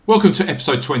Welcome to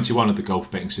episode 21 of the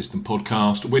Golf Betting System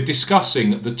podcast. We're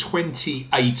discussing the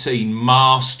 2018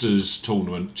 Masters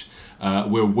tournament.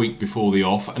 We're a week before the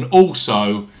off, and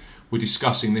also we're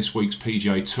discussing this week's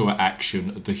PGA Tour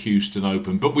action at the Houston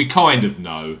Open. But we kind of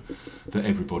know that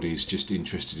everybody is just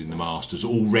interested in the Masters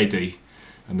already,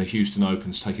 and the Houston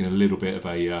Open's taking a little bit of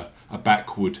a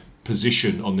backward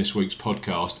position on this week's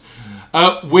podcast.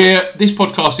 This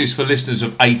podcast is for listeners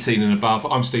of 18 and above.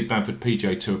 I'm Steve Bamford,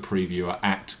 PGA Tour previewer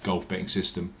at Golf Betting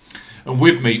System, and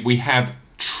with me we have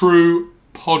true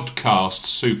podcast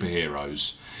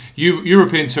superheroes,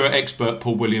 European Tour expert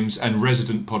Paul Williams and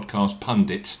resident podcast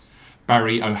pundit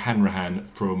Barry O'Hanrahan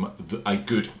from A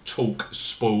Good Talk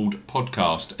Spoiled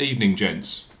podcast. Evening,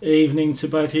 gents. Evening to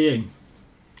both of you.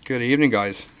 Good evening,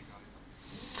 guys.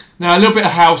 Now, a little bit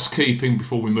of housekeeping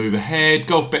before we move ahead.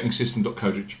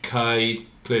 Golfbettingsystem.co.uk.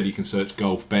 Clearly, you can search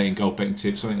golf betting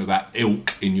tips, something of that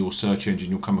ilk in your search engine.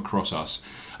 You'll come across us.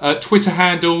 Twitter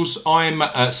handles. I'm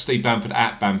Steve Bamford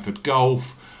at Bamford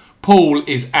Golf. Paul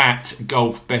is at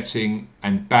Golf Betting,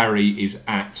 and Barry is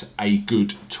at A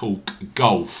Good Talk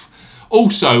Golf.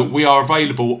 Also, we are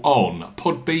available on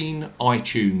Podbean,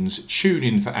 iTunes,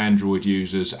 TuneIn for Android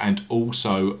users, and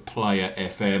also Player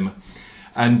FM.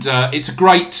 And it's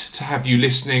great to have you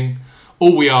listening.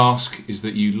 All we ask is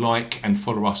that you like and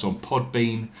follow us on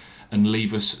Podbean and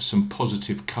leave us some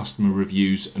positive customer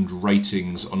reviews and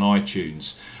ratings on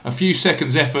iTunes. A few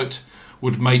seconds effort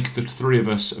would make the three of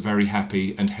us very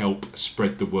happy and help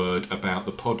spread the word about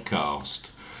the podcast.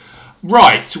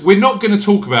 Right, we're not going to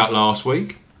talk about last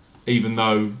week, even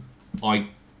though I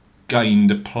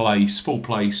gained full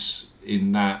place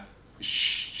in that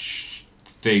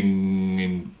thing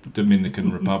in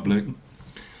Dominican Republic.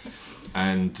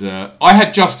 And I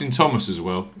had Justin Thomas as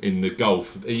well in the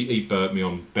golf. He burnt me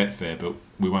on Betfair, but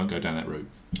we won't go down that route.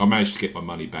 I managed to get my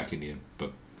money back in the end,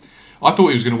 but I thought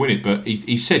he was going to win it. But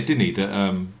he said, didn't he,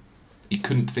 that he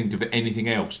couldn't think of anything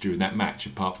else during that match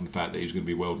apart from the fact that he was going to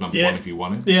be world number one if he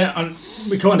won it. Yeah,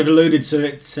 we kind of alluded to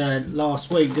it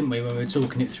last week, didn't we, when we were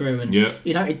talking it through? And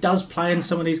you know, it does play in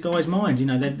some of these guys' mind. You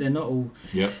know, they're not all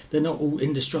they're not all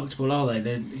indestructible, are they?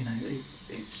 They're, you know,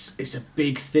 it's a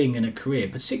big thing in a career,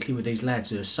 particularly with these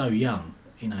lads who are so young.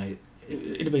 You know,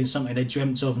 it'd have been something they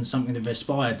dreamt of and something they've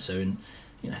aspired to, and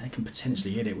you know, they can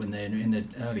potentially hit it when they're in their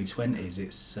early 20s.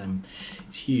 It's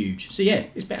huge. So yeah,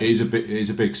 it's better. It is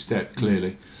a big step,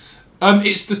 clearly.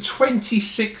 It's the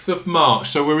 26th of March,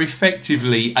 so we're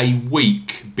effectively a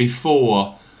week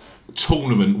before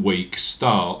tournament week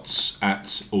starts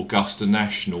at Augusta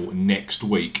National next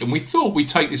week. And we thought we'd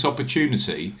take this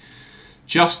opportunity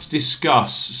just to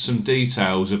discuss some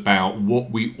details about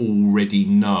what we already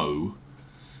know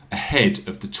ahead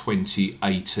of the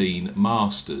 2018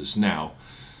 Masters. Now,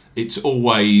 it's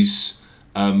always,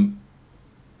 the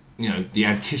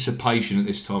anticipation at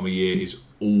this time of year is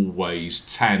always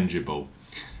tangible.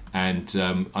 And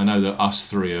I know that us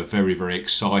three are very, very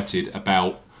excited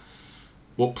about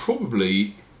what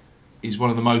probably is one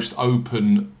of the most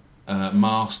open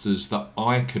Masters that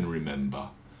I can remember.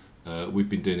 We've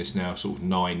been doing this now sort of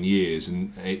 9 years,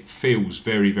 and it feels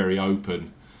very, very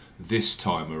open this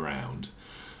time around.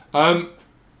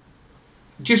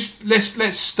 Just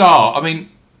let's start. I mean,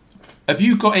 have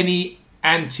you got any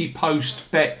anti-post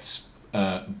bets,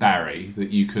 Barry,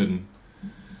 that you can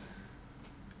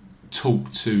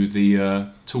talk to the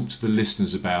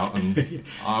listeners about? And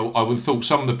I would have thought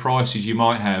some of the prices you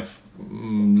might have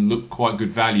look quite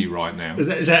good value right now.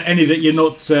 Is there any that you're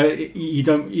not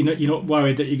you're not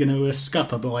worried that you're going to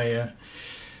scupper by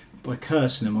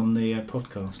cursing them on the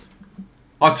podcast?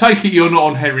 I take it you're not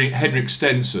on Henrik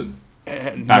Stenson,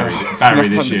 Barry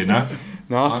this year, no?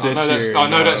 Not this year. I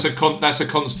know that's a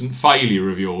constant failure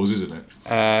of yours, isn't it?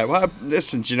 Well,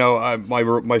 listen, you know,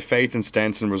 my faith in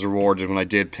Stenson was rewarded when I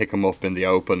did pick him up in the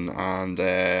Open,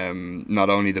 and not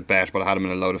only the bet, but I had him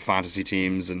in a load of fantasy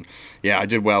teams, and yeah, I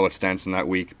did well with Stenson that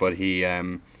week. But he,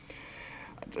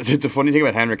 the funny thing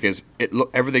about Henrik is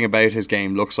everything about his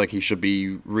game looks like he should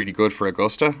be really good for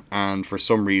Augusta, and for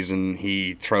some reason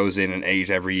he throws in an 8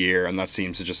 every year, and that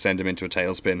seems to just send him into a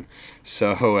tailspin.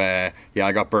 So yeah,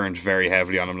 I got burned very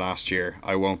heavily on him last year.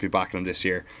 I won't be backing him this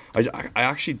year. I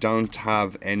actually don't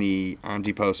have any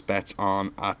anti-post bets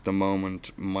on at the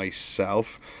moment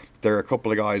myself. There are a couple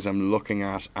of guys I'm looking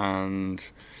at, and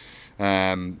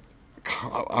I'm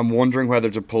wondering whether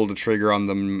to pull the trigger on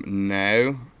them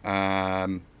now.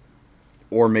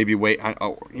 Or maybe wait.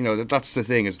 You know, that's the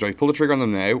thing, is do I pull the trigger on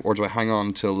them now, or do I hang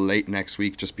on till late next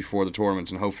week just before the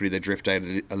tournament, and hopefully they drift out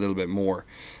a little bit more.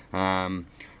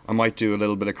 I might do a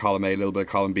little bit of column A, a little bit of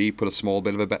column B, put a small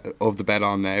bit of the bet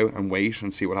on now and wait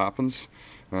and see what happens.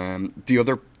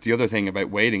 The the other thing about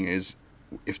waiting is,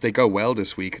 if they go well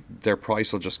this week, their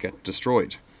price will just get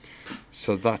destroyed.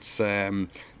 So that's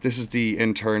this is the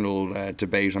internal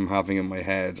debate I'm having in my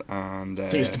head, and I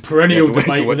think it's the perennial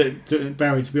debate with it,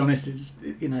 Barry. To be honest, it's,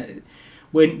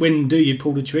 when do you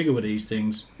pull the trigger with these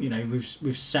things?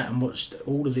 We've sat and watched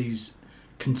all of these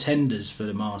contenders for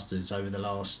the Masters over the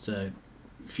last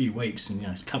few weeks and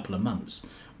a couple of months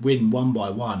win one by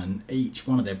one, and each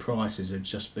one of their prices have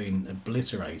just been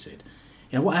obliterated.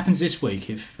 What happens this week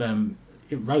if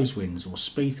Rose wins, or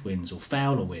Spieth wins, or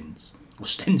Fowler wins, or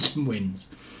Stenson wins?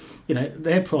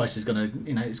 Their price is going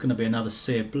to, it's going to be another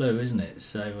sea of blue, isn't it?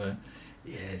 So,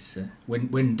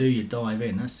 when do you dive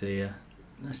in? That's the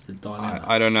dilemma.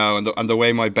 I don't know, and the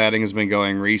way my betting has been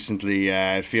going recently,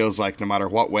 it feels like no matter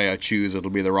what way I choose,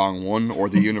 it'll be the wrong one, or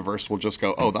the universe will just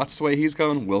go, oh, that's the way he's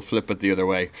going, we'll flip it the other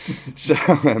way. So,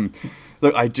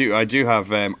 look, I do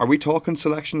have. Are we talking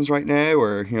selections right now,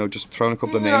 or just throwing a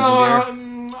couple of names in the air?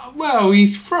 Well, you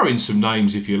throw in some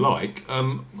names if you like.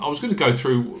 I was going to go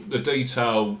through the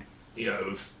detail,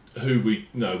 of who we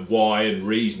why and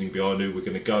reasoning behind who we're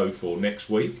going to go for next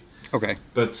week. Okay.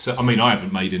 But I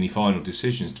haven't made any final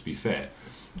decisions, to be fair.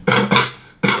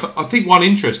 I think one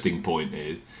interesting point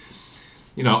is,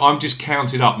 I'm just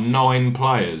counted up 9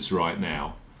 players right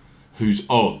now whose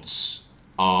odds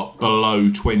are below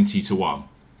 20 to 1.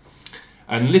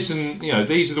 And listen,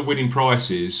 these are the winning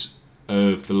prices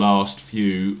of the last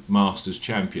few Masters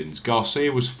champions.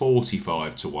 Garcia was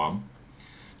 45 to 1.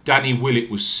 Danny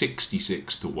Willett was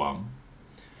 66 to 1.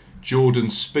 Jordan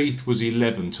Spieth was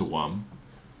 11 to 1.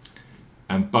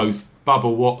 And both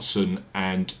Bubba Watson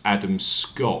and Adam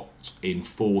Scott in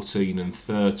 14 and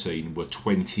 13 were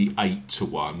 28 to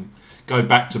 1. Go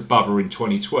back to Bubba in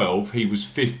 2012, he was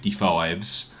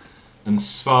 55s, and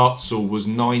Schwartzel was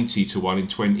 90 to 1 in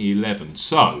 2011.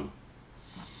 So,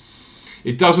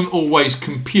 it doesn't always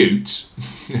compute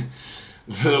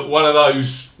that one of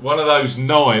those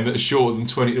 9 that are shorter than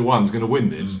 20 to 1 is going to win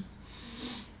this.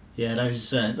 Yeah,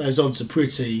 those odds are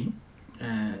pretty.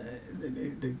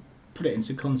 They put it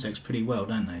into context pretty well,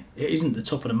 don't they? It isn't the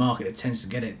top of the market that tends to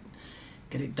get it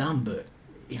done, but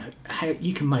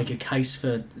you can make a case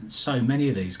for so many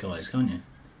of these guys, can't you?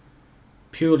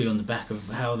 Purely on the back of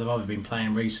how they've either been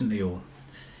playing recently, or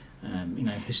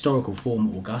historical form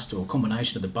at Augusta, or a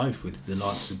combination of the both, with the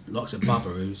likes of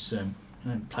Bubba, who's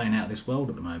playing out of this world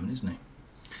at the moment, isn't he?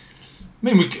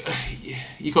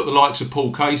 You've got the likes of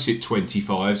Paul Casey at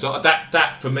 25. So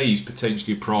that for me is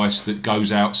potentially a price that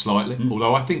goes out slightly.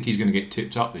 Although I think he's going to get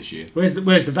tipped up this year. Where's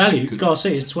the value?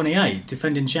 Garcia is 28,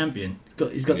 defending champion.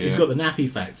 He's got the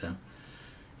nappy factor.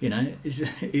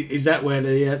 Is that where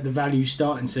the value's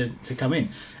starting to come in?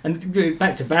 And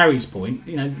back to Barry's point,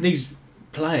 these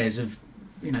players have,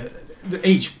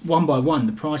 each one by one,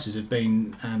 the prices have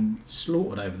been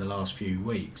slaughtered over the last few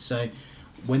weeks. So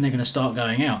when they're going to start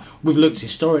going out, we've looked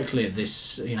historically at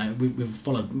this. We've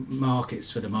followed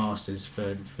markets for the Masters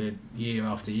for year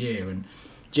after year, and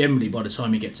generally by the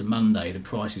time you get to Monday, the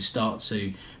prices start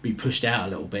to be pushed out a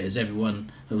little bit as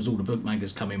all the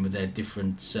bookmakers come in with their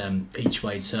different each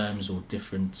way terms, or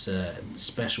different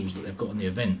specials that they've got on the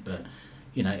event. But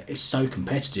it's so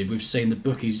competitive. We've seen the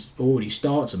bookies already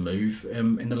start to move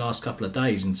in the last couple of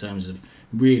days in terms of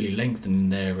really lengthening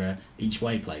their each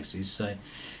way places. So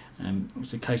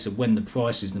it's a case of when the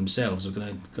prices themselves are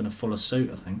going to follow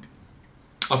suit, I think.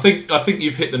 I think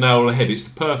you've hit the nail on the head. It's the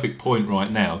perfect point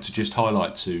right now to just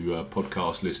highlight to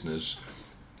podcast listeners,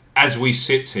 as we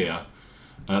sit here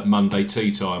at Monday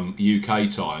tea time, UK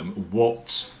time,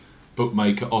 what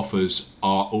bookmaker offers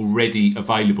are already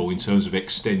available in terms of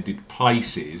extended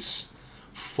places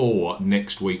for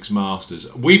next week's Masters.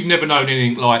 We've never known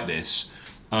anything like this.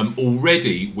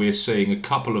 Already we're seeing a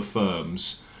couple of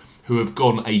firms who have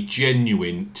gone a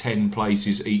genuine 10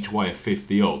 places each way of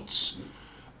 50 odds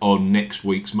on next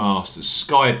week's Masters.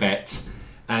 Sky Bet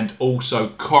and also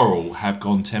Coral have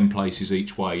gone 10 places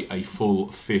each way, a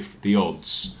full 50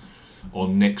 odds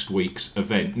on next week's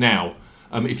event. Now,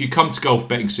 if you come to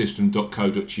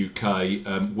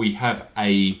golfbettingsystem.co.uk, we have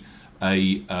a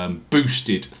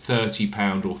boosted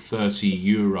 £30 or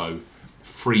 €30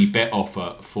 free bet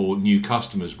offer for new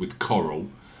customers with Coral.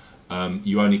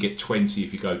 You only get 20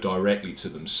 if you go directly to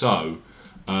them. So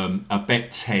a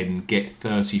bet 10, get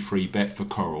 30 free bet for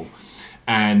Coral.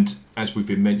 And as we've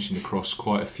been mentioning across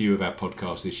quite a few of our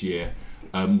podcasts this year,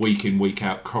 week in, week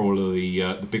out, Coral are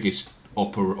the biggest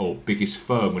biggest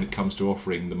firm when it comes to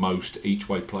offering the most each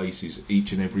way places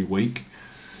each and every week.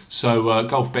 So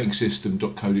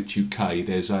golfbettingsystem.co.uk,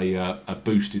 there's a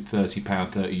boosted £30,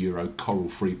 €30 Coral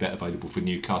free bet available for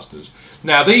new customers.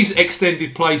 Now, these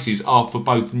extended places are for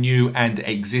both new and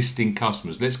existing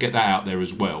customers. Let's get that out there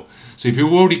as well. So if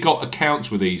you've already got accounts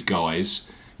with these guys,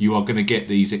 you are going to get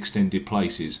these extended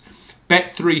places.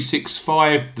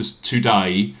 Bet365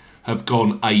 today have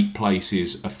gone 8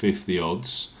 places of 50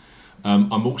 odds.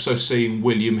 I'm also seeing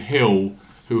William Hill,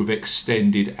 who have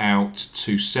extended out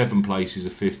to 7 places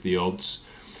of 50 odds.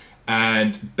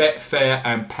 And Betfair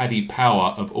and Paddy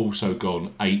Power have also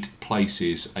gone 8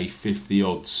 places, a 50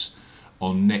 odds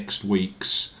on next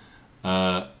week's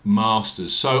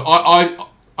Masters. So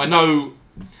I know,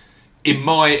 in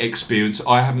my experience,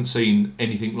 I haven't seen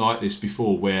anything like this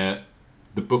before, where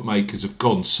the bookmakers have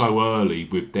gone so early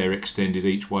with their extended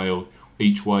each way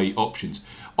options.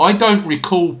 I don't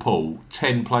recall, Paul,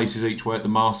 10 places each way at the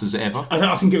Masters ever.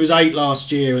 I think it was 8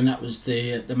 last year, and that was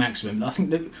the maximum. I think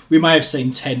that we may have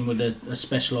seen 10 with a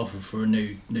special offer for a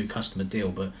new customer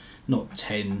deal, but not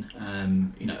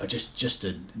 10. Just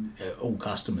all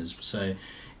customers. So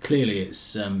clearly,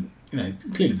 it's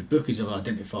clearly the bookies have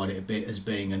identified it a bit as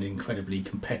being an incredibly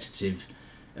competitive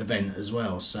event as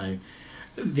well. So.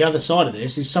 The other side of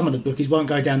this is some of the bookies won't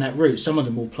go down that route. Some of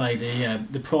them will play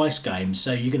the price game,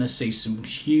 so you're going to see some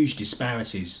huge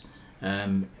disparities.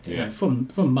 From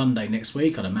Monday next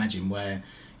week, I'd imagine, where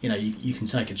you can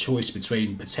take a choice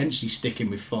between potentially sticking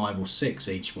with 5 or 6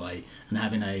 each way and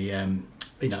having a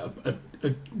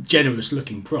generous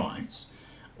looking price,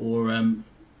 or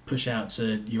push out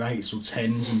to your 8s or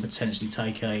 10s and potentially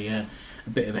take a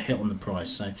bit of a hit on the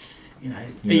price. So.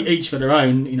 Each for their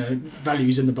own,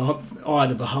 values in the eye of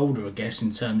the beholder, I guess,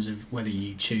 in terms of whether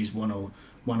you choose one or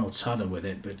t'other with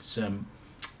it. But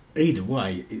either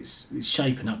way, it's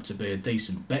shaping up to be a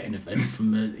decent betting event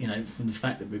from the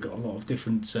fact that we've got a lot of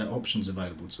different options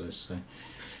available to us. So,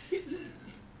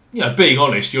 being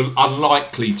honest, you're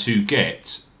unlikely to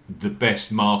get the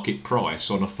best market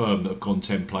price on a firm that have gone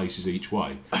 10 places each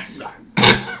way.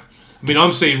 I mean,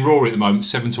 I'm seeing Rory at the moment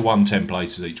 7-1, 10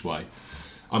 places each way.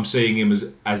 I'm seeing him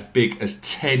as big as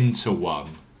 10-1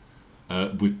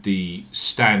 with the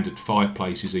standard 5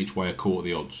 places each way, a quarter of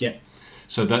the odds. Yeah.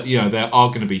 So that there are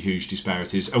going to be huge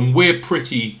disparities, and we're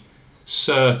pretty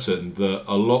certain that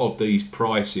a lot of these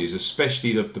prices,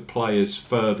 especially of the players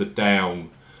further down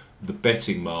the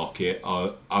betting market,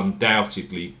 are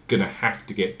undoubtedly going to have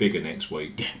to get bigger next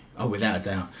week. Yeah, without a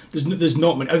doubt. There's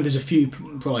not many. There's a few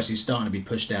prices starting to be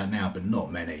pushed out now, but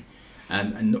not many.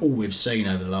 And all we've seen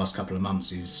over the last couple of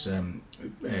months is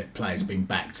players being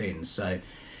backed in. So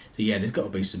there's got to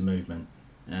be some movement.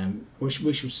 We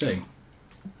shall see.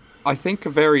 I think a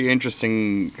very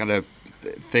interesting kind of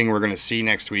thing we're going to see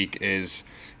next week is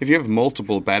if you have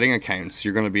multiple betting accounts,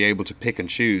 you're going to be able to pick and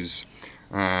choose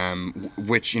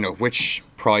which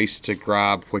price to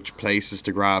grab, which places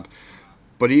to grab.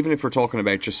 But even if we're talking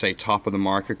about just say top of the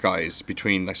market guys,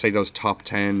 between like say those the top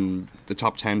 10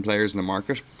 players in the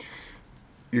market,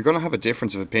 you're going to have a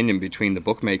difference of opinion between the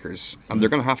bookmakers, and they're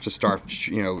going to have to start,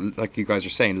 like you guys are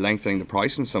saying, lengthening the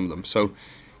price in some of them. So,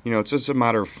 it's just a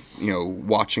matter of,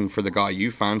 watching for the guy you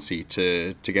fancy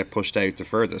to get pushed out the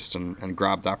furthest and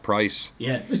grab that price.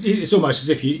 Yeah, it's almost as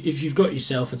if you've got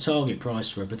yourself a target price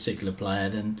for a particular player,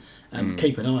 then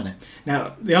keep an eye on it.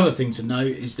 Now, the other thing to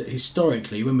note is that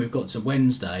historically, when we've got to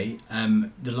Wednesday,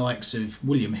 the likes of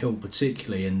William Hill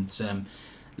particularly, and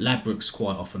Ladbrokes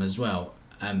quite often as well,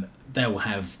 they'll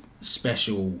have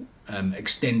special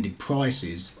extended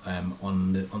prices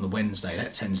on the Wednesday.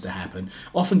 That tends to happen.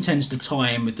 Often tends to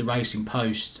tie in with the Racing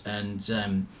Post and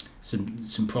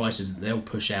some prices that they'll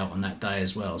push out on that day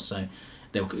as well. So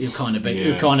it'll kind of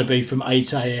be from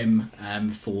 8 a.m.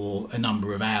 For a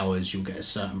number of hours. You'll get a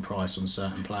certain price on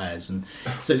certain players, and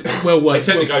so they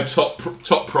tend to go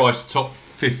top price, top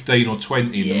 15 or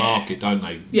 20 in the market, don't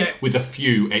they? Yeah. With a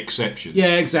few exceptions.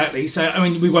 Yeah, exactly. So, I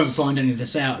mean, we won't find any of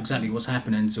this out exactly what's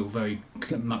happening until very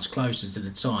much closer to the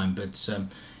time. But,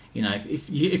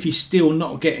 if you're still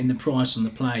not getting the price on the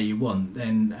player you want,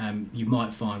 then you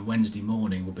might find Wednesday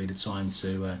morning will be the time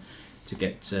to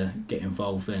get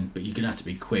involved then. But you're going to have to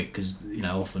be quick because,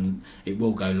 often it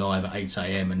will go live at 8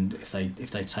 a.m. and if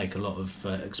they take a lot of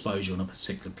exposure on a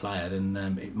particular player,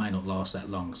 then it may not last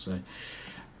that long. So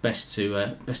best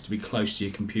to be close to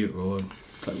your computer or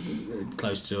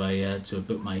close to a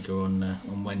bookmaker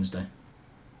on Wednesday.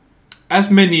 As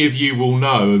many of you will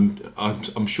know,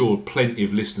 and I'm sure plenty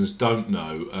of listeners don't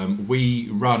know, we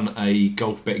run a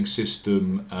Golf Betting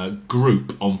System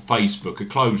group on Facebook, a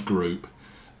closed group,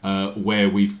 where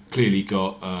we've clearly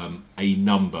got a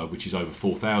number, which is over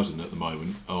 4,000 at the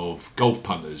moment, of golf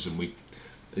punters, and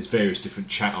there's various different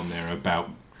chat on there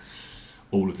about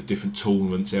all of the different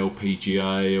tournaments,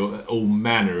 LPGA, all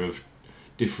manner of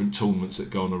different tournaments that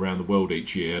go on around the world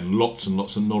each year, and lots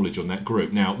of knowledge on that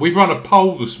group. Now, we've run a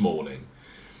poll this morning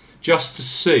just to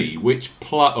see which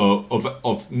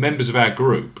of members of our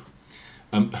group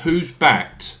who's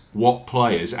backed what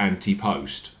players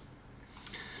anti-post.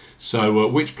 So,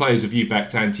 which players have you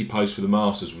backed anti-post for the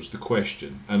Masters was the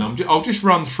question, and I'll just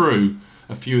run through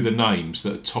a few of the names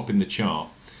that are topping the chart.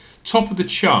 Top of the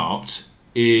chart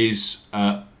is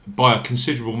by a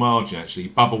considerable margin, actually,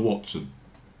 Bubba Watson.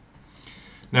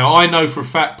 Now, I know for a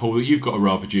fact, Paul, that you've got a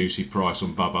rather juicy price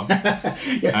on Bubba.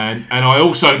 Yeah. And I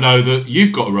also know that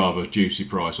you've got a rather juicy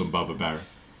price on Bubba, Barry.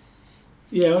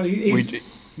 Yeah,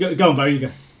 well, go on, Barry, you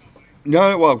go.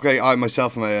 No, well, great. I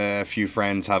myself and a few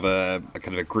friends have a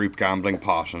kind of a group gambling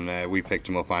pot, and we picked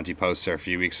him up anti-post there a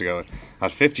few weeks ago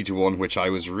at 50-1, which I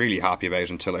was really happy about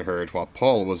until I heard what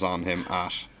Paul was on him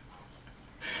at.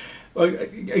 Well,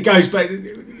 it goes back,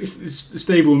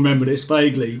 Steve will remember this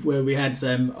vaguely, where we had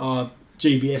our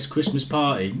GBS Christmas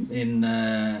party in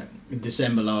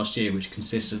December last year, which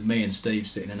consisted of me and Steve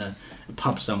sitting in a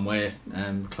pub somewhere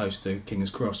close to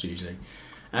King's Cross usually.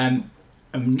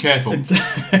 Careful. And,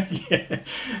 yeah,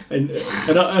 and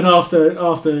after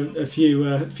a few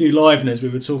liveners, we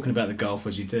were talking about the golf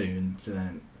as you do,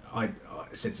 and I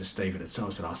said to Steve at the time, I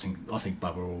said, I think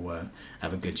Bubba will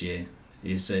have a good year.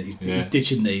 He's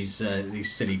ditching these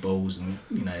silly balls, and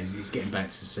he's getting back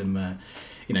to some.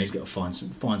 He's got to find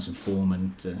some form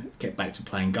and get back to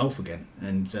playing golf again.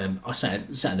 And I sat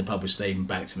in the pub with Steve and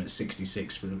backed him at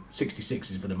 66s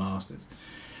for the Masters.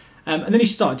 And then he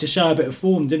started to show a bit of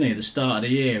form, didn't he, at the start of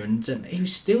the year? And he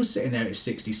was still sitting there at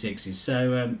 66s.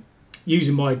 So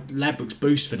using my Ladbrokes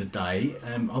boost for the day,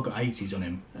 I got 80s on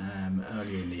him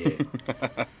earlier in the year.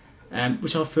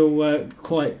 Which I feel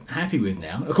quite happy with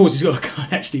now. Of course, he's got to go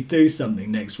and actually do something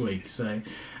next week. So,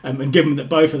 and given that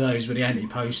both of those were the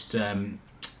anti-post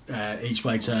each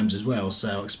way terms as well,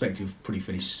 so I expect he'll probably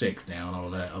finish sixth now,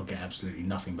 and I'll get absolutely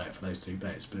nothing back for those two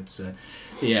bets. But at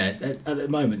the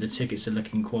moment, the tickets are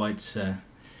looking quite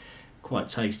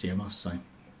tasty, I must say.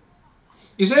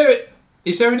 Is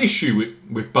there an issue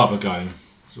with Bubba going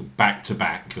sort of back to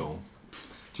back, or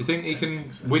do you think he can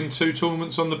win two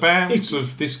tournaments on the bounce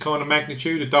of this kind of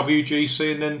magnitude, a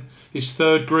WGC and then his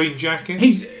third green jacket?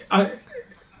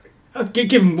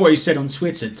 Given what he said on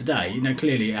Twitter today,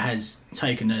 clearly it has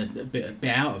taken a bit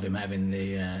out of him having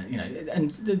the,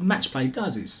 and the match play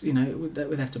does. It's,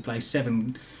 we'd have to play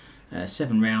seven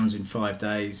rounds in 5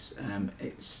 days.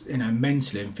 It's,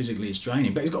 mentally and physically it's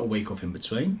draining, but he's got a week off in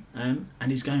between, and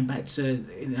he's going back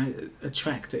to, a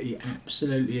track that he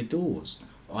absolutely adores.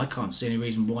 I can't see any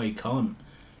reason why he can't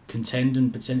contend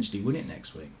and potentially win it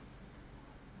next week.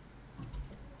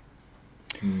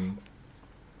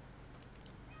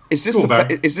 Is this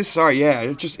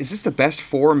the best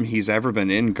form he's ever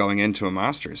been in going into a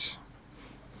Masters?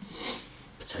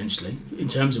 Potentially, in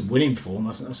terms of winning form,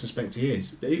 I suspect he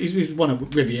is. He's won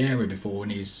at Riviera before,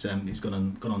 and he's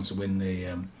gone on to win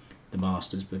the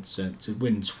Masters, but to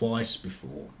win twice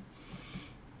before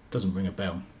doesn't ring a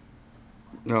bell.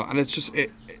 No, and it's just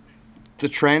the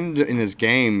trend in his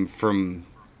game from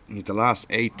the last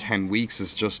 8-10 weeks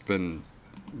has just been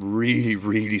really,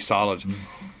 really solid. Mm.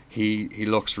 He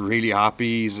looks really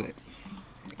happy.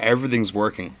 Everything's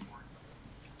working.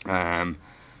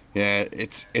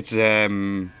 It's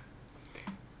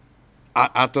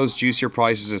at those juicier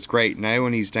prices, it's great. Now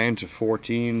when he's down to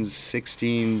 14s,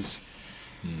 16s,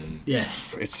 yeah,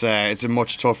 it's a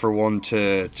much tougher one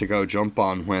to go jump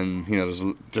on when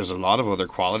there's a lot of other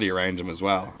quality around him as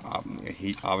well.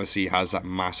 He obviously has that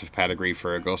massive pedigree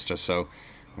for Augusta, so.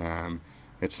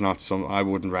 It's not some. I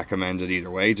wouldn't recommend it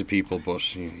either way to people, but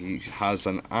he has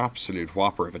an absolute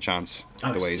whopper of a chance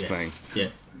the way he's playing. Yeah.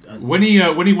 When he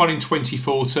won in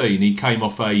 2014, he came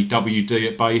off a WD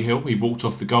at Bay Hill. He walked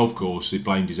off the golf course. He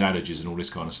blamed his allergies and all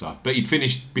this kind of stuff. But he'd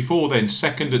finished before then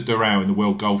second at Doral in the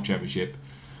World Golf Championship,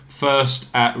 first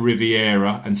at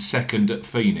Riviera, and second at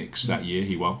Phoenix that year.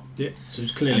 He won. Yeah. So it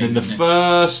was clearly. And then the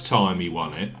first time he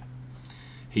won it,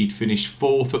 he'd finished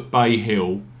fourth at Bay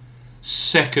Hill,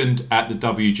 second at the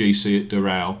WGC at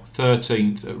Doral,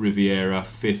 13th at Riviera,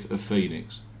 5th at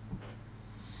Phoenix.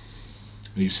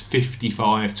 And he was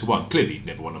 55-1. Clearly he'd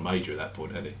never won a major at that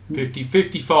point, had he?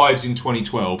 55s in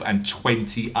 2012 and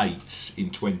 28s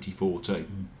in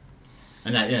 2014.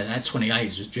 And that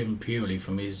 28s was driven purely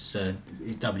from his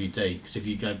WD. Because if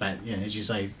you go back, as you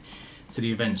say, to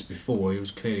the events before, he was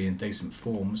clearly in decent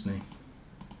form, wasn't he?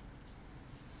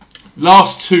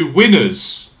 Last two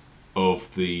winners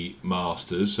of the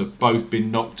Masters have both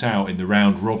been knocked out in the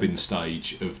round robin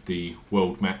stage of the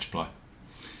World Match Play.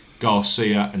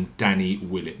 Garcia and Danny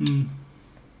Willett.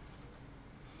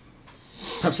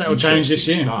 Perhaps that will change this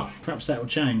year. Perhaps that will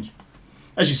change.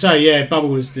 As you say, yeah, Bubble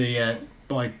was the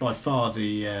by far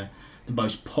the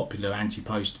most popular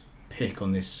anti-post pick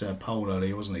on this poll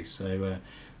earlier, wasn't he? So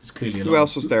there's clearly a lot. Who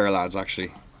else was there, lads?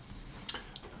 Actually,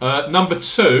 number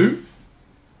 2,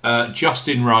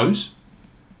 Justin Rose.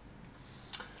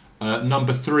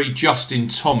 Number 3, Justin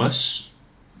Thomas.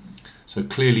 So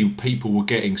clearly people were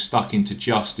getting stuck into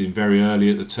Justin very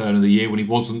early at the turn of the year when he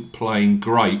wasn't playing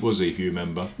great, was he, if you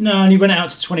remember? No, and he went out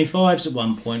to 25s at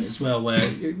one point as well, where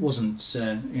it wasn't,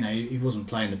 he wasn't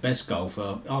playing the best golf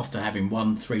after having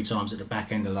won 3 times at the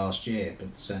back end of last year.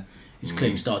 But he's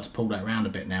clearly started to pull that around a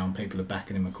bit now, and people are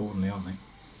backing him accordingly, aren't they?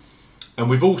 And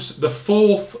we've also the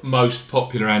 4th most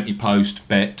popular anti-post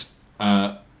bet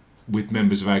with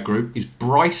members of our group is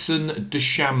Bryson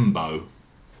DeChambeau.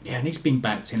 Yeah, and he's been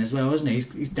backed in as well, hasn't he?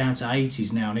 He's down to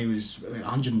 80s now, and he was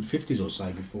 150s or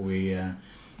so before he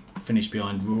finished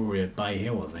behind Rory at Bay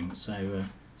Hill, I think. So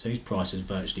his price has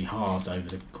virtually halved over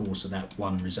the course of that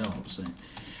one result. So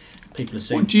people are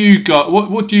seeing. What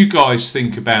do you guys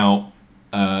think about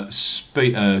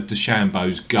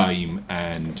DeChambeau's game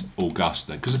and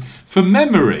Augusta? Because from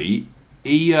memory,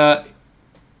 he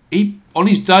on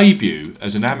his debut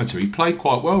as an amateur, he played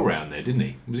quite well round there, didn't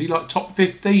he? Was he like top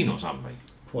 15 or something?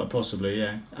 Quite possibly,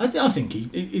 yeah. I think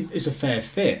it's a fair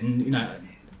fit, and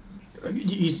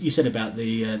you said about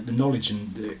the knowledge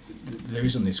there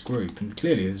is on this group, and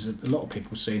clearly there's a lot of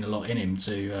people seeing a lot in him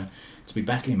to be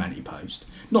backing him anti-post,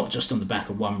 not just on the back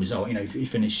of one result. He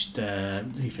finished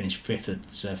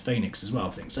 5th at Phoenix as well,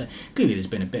 I think. So clearly there's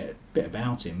been a bit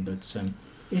about him, but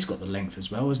he's got the length as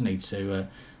well, hasn't he, to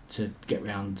get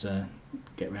round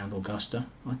Augusta.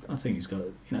 I think he's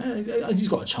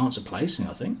got a chance of placing,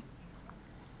 I think.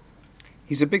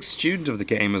 He's a big student of the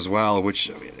game as well,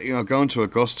 which going to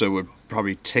Augusta would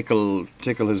probably tickle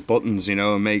his buttons,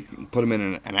 and put him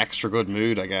in an extra good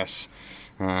mood, I guess.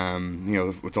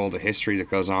 With all the history that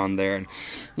goes on there, and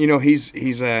he's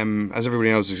as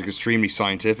everybody knows, he's extremely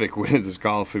scientific with his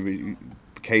golf.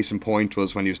 Case in point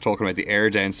was when he was talking about the air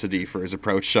density for his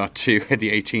approach shot to the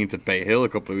 18th at Bay Hill a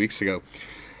couple of weeks ago.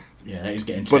 Yeah, he's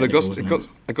getting technical. But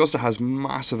Augusta has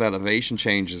massive elevation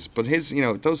changes, but his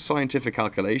those scientific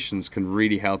calculations can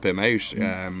really help him out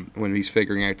when he's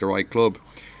figuring out the right club.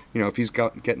 If he's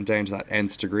getting down to that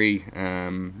nth degree,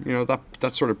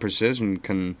 that sort of precision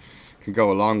can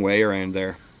go a long way around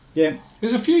there. Yeah,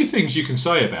 there's a few things you can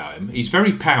say about him. He's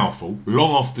very powerful, long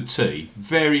off the tee,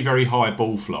 very very high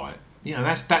ball flight.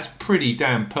 That's pretty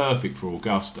damn perfect for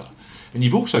Augusta. And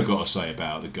you've also got to say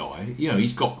about the guy,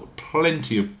 he's got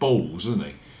plenty of balls, hasn't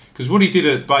he? Because what he did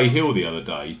at Bay Hill the other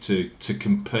day to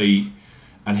compete,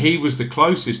 and he was the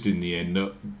closest in the end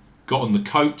that got on the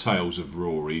coattails of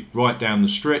Rory right down the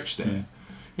stretch there.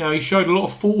 Yeah. He showed a lot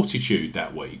of fortitude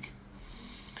that week.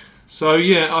 So,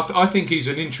 yeah, I think he's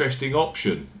an interesting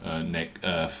option, Nick,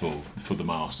 for the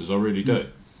Masters. I really do.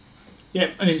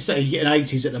 Yeah, and as you say, you're getting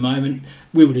 80s at the moment.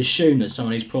 We would assume that some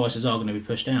of these prices are going to be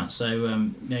pushed out.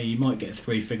 So, you might get a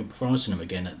 3-figure price on them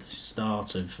again at the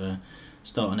start of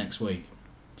next week.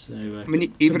 So,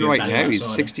 even right now, he's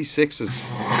 66s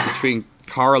between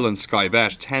Coral and Sky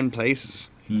Bet, 10 places.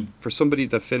 For somebody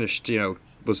that finished,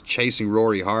 was chasing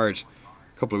Rory hard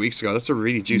a couple of weeks ago. That's a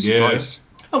really juicy price.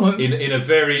 Oh, well, in a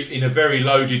very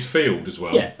loaded field as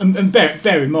well. Yeah, and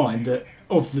bear in mind that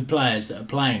of the players that are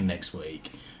playing next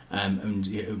week, and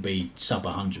it would be sub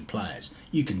 100 players,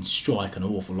 you can strike an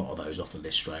awful lot of those off the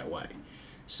list straight away.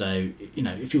 So,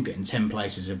 if you're getting 10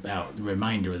 places about the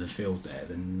remainder of the field there,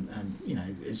 then,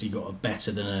 has he got a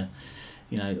better than a,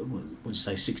 would you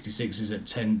say 66s at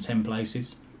 10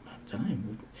 places? I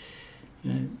don't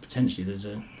know. Potentially there's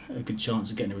a good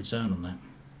chance of getting a return on that.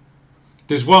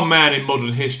 There's one man in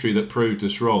modern history that proved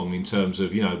us wrong in terms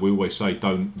of, we always say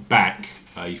don't back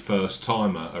a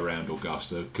first-timer around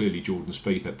Augusta. Clearly Jordan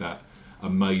Spieth had that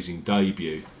amazing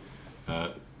debut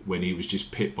when he was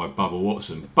just pipped by Bubba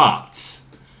Watson. But,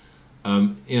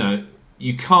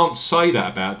 you can't say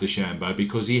that about DeChambeau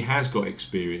because he has got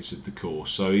experience of the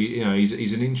course. So,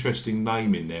 he's an interesting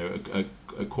name in there,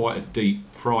 quite a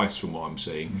deep price from what I'm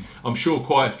seeing. I'm sure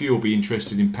quite a few will be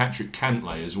interested in Patrick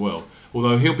Cantlay as well.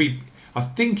 Although he'll be... I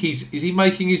think is he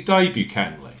making his debut,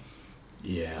 Cantlay?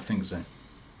 Yeah, I think so.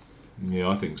 Yeah,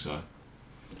 I think so. I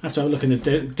have to have a look in the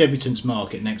debutants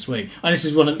market next week. And this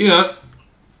is one of...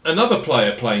 another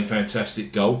player playing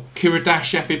fantastic golf,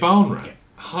 Kiradach Afibana,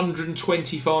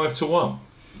 125 to 1.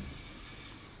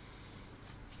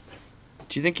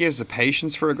 Do you think he has the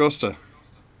patience for Augusta?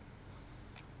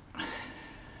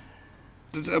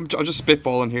 I'm just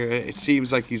spitballing here. It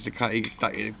seems like he's the kind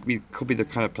that he could be the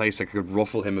kind of place that could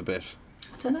ruffle him a bit.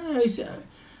 I don't know.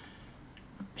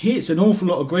 He hits an awful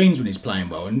lot of greens when he's playing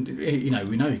well, and we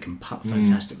know he can putt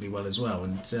fantastically well as well.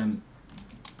 And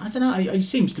I don't know. He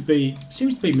seems to be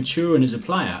maturing as a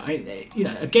player.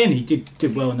 Again, he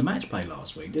did well in the match play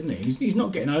last week, didn't he? He's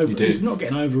not getting over. He's not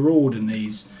getting overawed in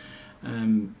these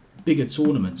bigger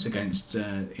tournaments against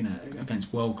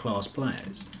world class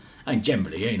players. I mean,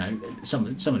 generally, some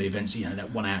of the events,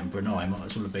 that one out in Brunei might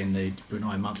as well have been the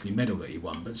Brunei monthly medal that he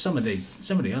won. But some of the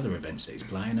other events that he's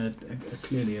playing are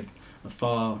clearly a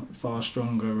far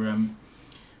stronger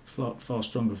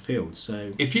field.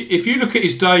 So if you look at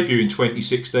his debut in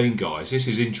 2016, guys, this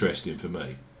is interesting for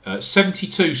me.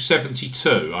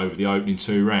 72-72 over the opening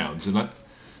 2 rounds, and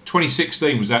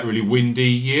 2016 was that really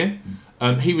windy year.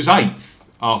 He was 8th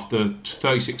after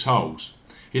 36 holes.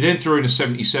 He then threw in a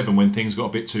 77 when things got a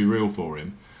bit too real for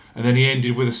him, and then he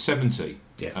ended with a 70.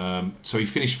 Yeah. So he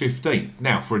finished 15th.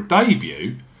 Now, for a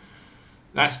debut,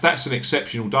 that's an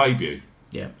exceptional debut.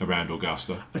 Yeah. Around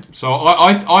Augusta. So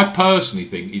I personally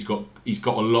think he's got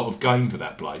a lot of game for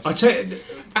that place. I tell you,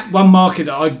 one market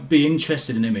that I'd be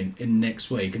interested in him in next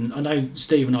week, and I know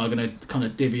Steve and I are going to kind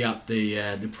of divvy up the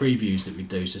previews that we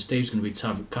do. So Steve's going to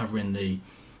be covering the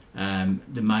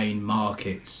main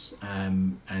markets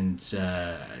and so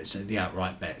the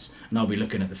outright bets, and I'll be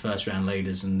looking at the first round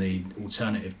leaders and the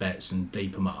alternative bets and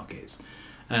deeper markets.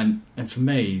 And for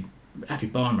me, Afi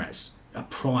Barnrat's a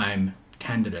prime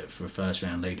candidate for a first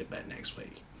round leader bet next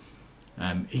week.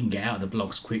 He can get out of the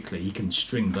blocks quickly. He can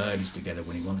string birdies together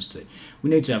when he wants to.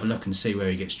 We need to have a look and see where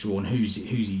he gets drawn, who's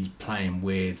he's playing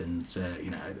with, and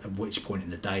at which point in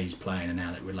the day he's playing, and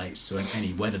how that relates to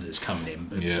any weather that's coming in.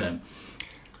 But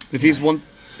if he's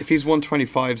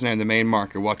 125s now in the main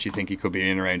market, what do you think he could be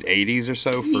in around 80s or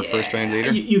so for a first round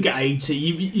leader? You get 80.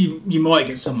 You might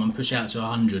get someone push out to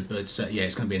 100, but it's going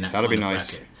to be in that. That'd be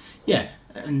nice. Bracket. Yeah,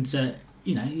 and.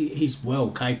 He's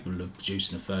well capable of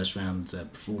producing a first round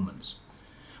performance.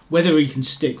 Whether he can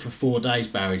stick for 4 days,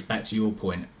 Barry, back to your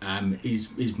point, is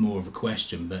more of a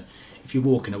question. But if you're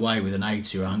walking away with an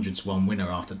 80 or 100 to 1 winner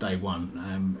after day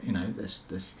one,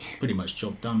 that's pretty much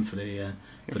job done for the.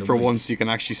 For once, you can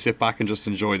actually sit back and just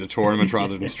enjoy the tournament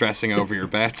rather than stressing over your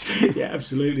bets. Yeah,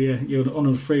 absolutely. Yeah. You're on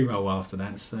a free roll after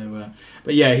that. So,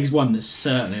 but yeah, he's one that's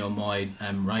certainly on my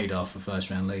radar for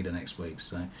first round leader next week.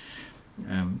 So.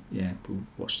 We'll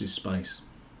watch this space.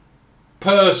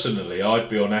 Personally, I'd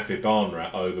be on Afi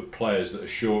Barnrat over players that are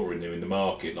shorter in the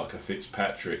market, like a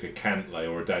Fitzpatrick, a Cantlay,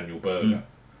 or a Daniel Berger.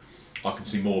 I can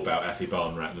see more about Afi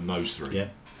Barnrat than those 3. Yeah,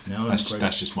 no,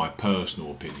 that's just my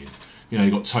personal opinion.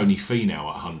 You've got Tony Finau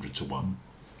at 100 to 1.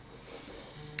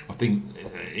 I think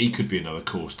he could be another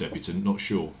course debutant. Not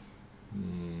sure.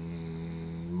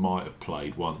 Might have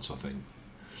played once, I think.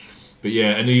 But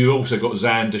yeah, and you also got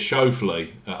Xander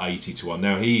Schauffele at 80 to 1.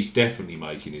 Now he's definitely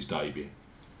making his debut.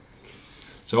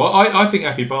 So I think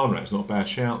Afi Barnrat's not a bad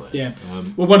shout there. Yeah.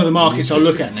 Well, one of the markets I'll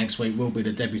look at next week will be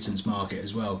the debutants market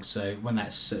as well. So when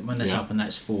that's up and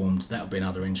that's formed, that'll be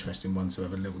another interesting one to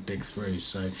have a little dig through.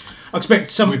 So I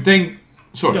expect some.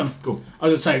 Sorry, go on. I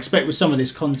was going to say, expect with some of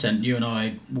this content, you and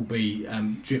I will be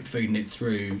drip feeding it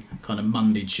through kind of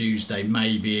Monday, Tuesday,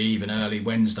 maybe even early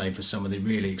Wednesday for some of the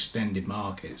really extended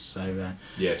markets. So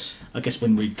yes, I guess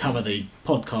when we cover the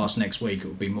podcast next week, it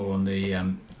will be more on the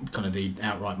kind of the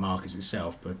outright markets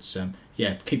itself. But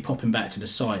keep popping back to the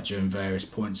site during various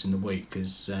points in the week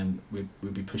because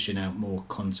we'll be pushing out more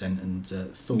content and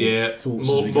thoughts as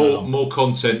we go along. More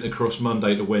content across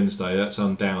Monday to Wednesday. That's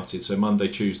undoubted. So Monday,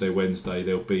 Tuesday, Wednesday,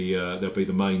 there'll be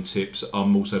the main tips.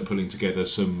 I'm also pulling together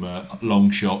some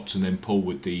long shots and then pull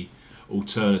with the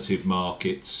alternative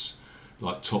markets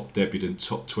like top debutant,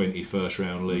 top 20 first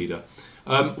round leader.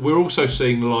 We're also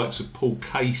seeing the likes of Paul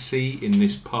Casey in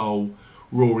this poll,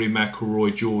 Rory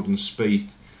McIlroy, Jordan Spieth.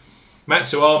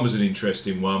 Matsuyama's an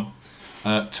interesting one.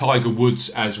 Tiger Woods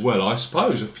as well. I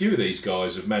suppose a few of these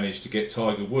guys have managed to get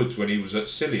Tiger Woods when he was at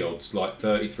silly odds, like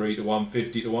 33 to 1,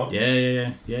 50 to 1.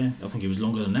 Yeah. I think he was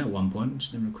longer than that at one point.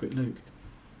 Just having a quick look.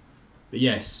 But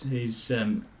yes, he's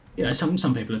some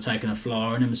people are taking a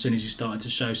flyer on him as soon as he started to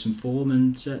show some form,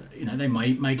 and they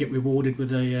may get rewarded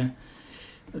with a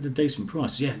decent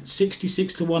price. Yeah,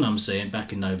 66 to 1 I'm seeing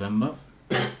back in November.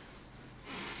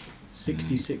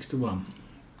 66 to 1.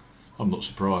 I'm not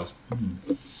surprised.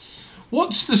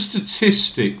 What's the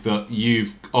statistic that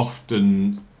you've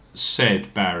often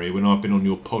said, Barry, when I've been on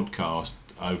your podcast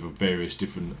over various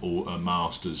different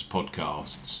Masters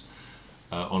podcasts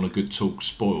on A Good Talk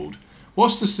Spoiled?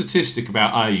 What's the statistic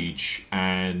about age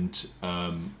and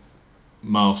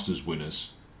Masters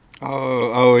winners?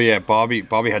 Oh yeah, Bobby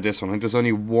had this one. I think there's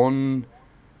only one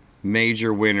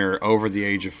major winner over the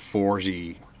age of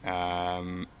 40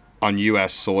 on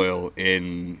US soil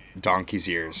in Donkey's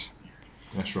years.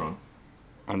 That's right.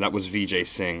 And that was Vijay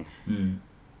Singh.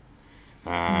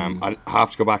 I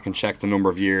have to go back and check the number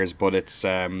of years, but it's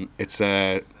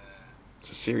a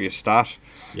serious stat.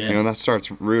 Yeah. You know, that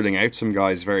starts ruling out some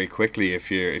guys very quickly if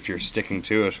you're sticking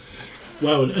to it.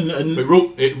 Well, and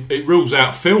it rules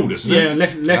out Phil, doesn't it? Yeah,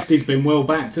 Lefty's been well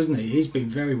backed, hasn't he? He's been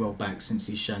very well backed since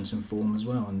he's shown some form as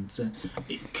well. And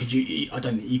I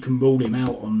don't think you can rule him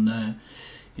out on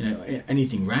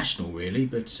anything rational really.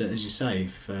 But as you say,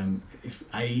 if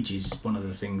age is one of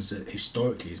the things that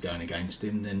historically is going against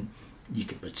him, then you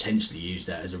could potentially use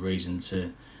that as a reason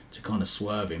to kind of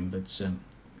swerve him. But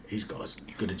he's got as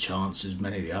good a chance as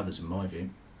many of the others, in my view.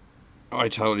 I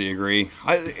totally agree.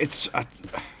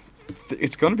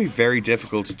 It's going to be very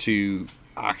difficult to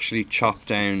actually chop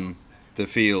down the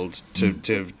field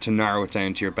to narrow it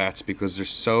down to your bets, because there's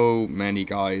so many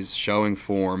guys showing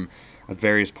form at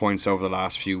various points over the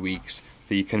last few weeks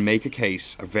that you can make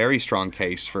a very strong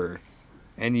case for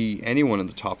anyone in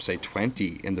the top, say,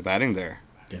 20 in the betting there.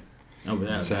 Yeah,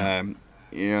 without that.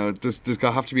 There's going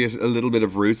to have to be a little bit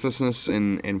of ruthlessness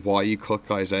in why you cut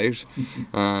guys out.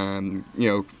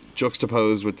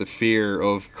 Juxtaposed with the fear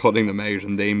of cutting them out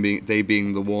and they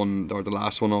being the one or the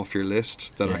last one off your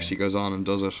list that actually goes on and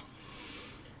does it.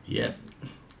 Yeah,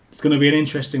 it's going to be an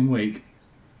interesting week.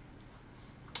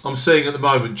 I'm seeing at the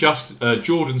moment just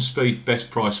Jordan Spieth best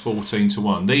price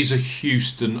 14-1. These are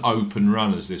Houston Open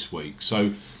runners this week,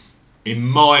 so in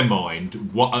my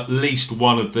mind, at least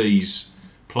one of these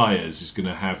players is going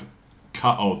to have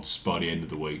cut odds by the end of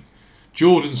the week.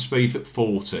 Jordan Spieth at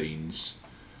 14s.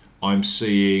 I'm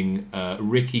seeing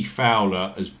Ricky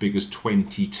Fowler as big as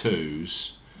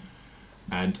 22s,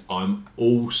 and I'm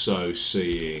also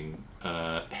seeing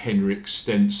Henrik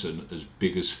Stenson as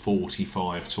big as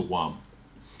 45-1.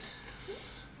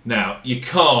 Now, you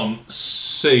can't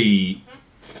see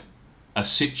a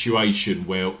situation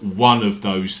where one of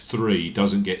those three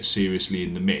doesn't get seriously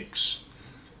in the mix,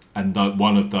 and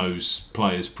one of those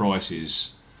players'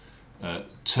 prices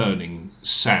turning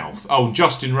south. Oh,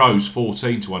 Justin Rose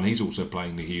 14-1. He's also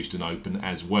playing the Houston Open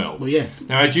as well. Well, yeah.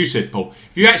 Now, as you said, Paul,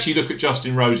 if you actually look at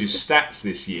Justin Rose's stats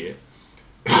this year,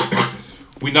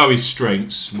 we know his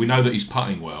strengths. We know that he's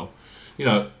putting well. You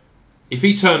know, if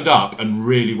he turned up and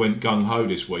really went gung-ho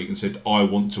this week and said, I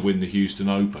want to win the Houston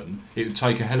Open, it would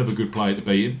take a hell of a good player to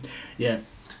beat him. Yeah.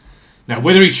 Now,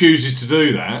 whether he chooses to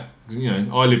do that,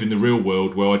 I live in the real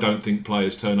world where I don't think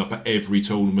players turn up at every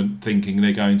tournament thinking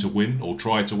they're going to win or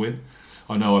try to win.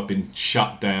 I know I've been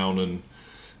shut down and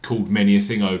called many a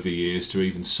thing over the years to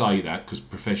even say that, because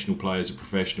professional players are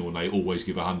professional and they always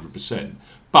give 100%.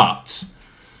 But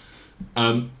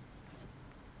one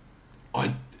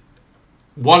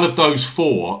of those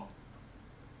four,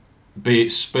 be it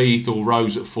Spieth or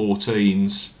Rose at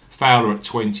 14s, Fowler at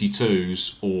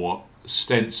 22s, or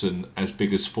Stenson as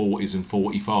big as 40s and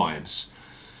 45s,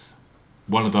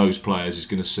 one of those players is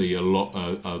going to see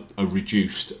a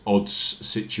reduced odds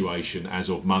situation as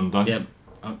of Monday. Yep.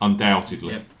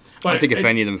 Undoubtedly. Yep. I think if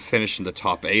any of them finish in the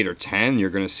top 8 or 10,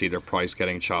 you're going to see their price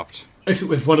getting chopped.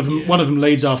 If one of them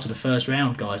leads after the first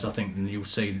round, guys, I think you'll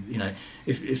see,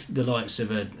 if the likes of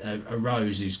a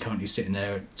Rose, who's currently sitting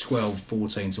there at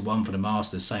 12-14-1 for the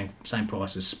Masters, same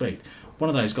price as Spieth. One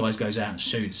of those guys goes out and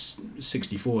shoots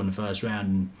 64 in the first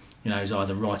round and, is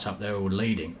either right up there or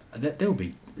leading. There'll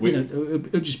be,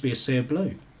 it'll just be a sea of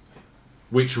blue.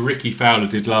 Which Ricky Fowler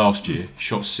did last year.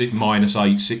 Shot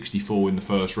 -8, 64 in the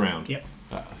first round. Yep.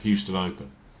 At Houston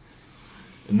Open.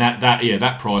 And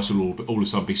that price will all of a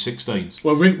sudden be 16s.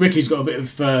 Well, Ricky's got a bit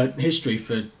of history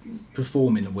for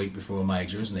performing the week before a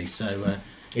major, hasn't he? So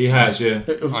he has, yeah.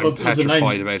 I'm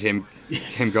petrified about him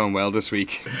going well this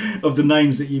week. Of the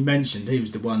names that you mentioned, he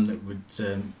was the one that would,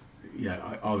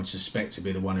 I would suspect to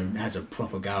be the one who has a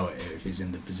proper go at it if he's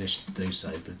in the position to do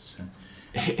so. But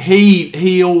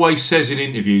he always says in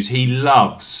interviews he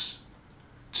loves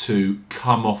to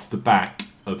come off the back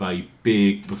of a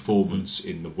big performance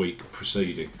in the week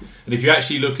preceding. And if you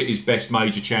actually look at his best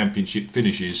major championship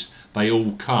finishes, they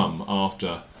all come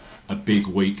after a big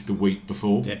week the week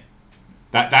before. Yeah.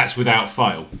 That's without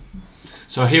fail.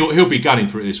 So he'll be gunning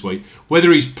for it this week.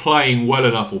 Whether he's playing well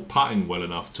enough or putting well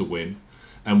enough to win,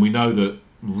 and we know that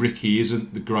Ricky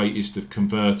isn't the greatest of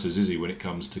converters, is he, when it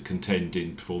comes to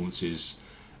contending performances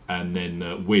and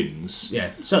then wins.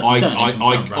 Yeah,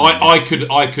 I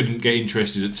couldn't get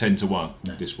interested at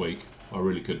 10-1 this week. I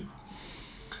really couldn't.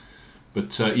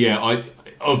 But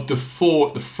of the four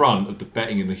at the front of the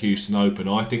betting in the Houston Open,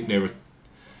 I think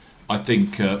I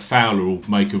think Fowler will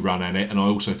make a run at it, and I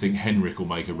also think Henrik will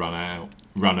make a run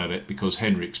at it, because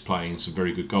Henrik's playing some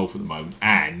very good golf at the moment.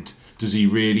 And does he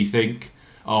really think,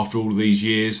 after all of these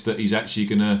years, that he's actually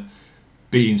going to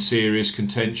be in serious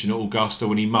contention at Augusta,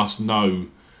 when he must know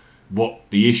what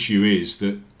the issue is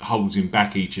that holds him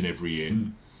back each and every year?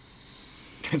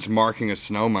 It's marking a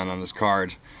snowman on his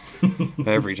card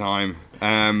every time.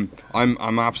 I'm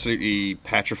absolutely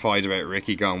petrified about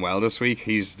Ricky going well this week.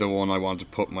 He's the one I want to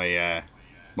put my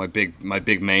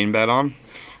big main bet on.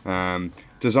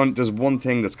 There's one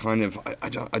thing that's kind of, I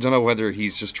don't know whether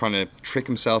he's just trying to trick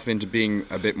himself into being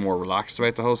a bit more relaxed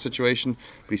about the whole situation,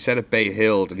 but he said at Bay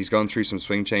Hill that he's going through some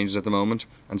swing changes at the moment,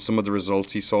 and some of the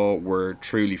results he saw were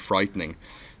truly frightening.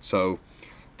 So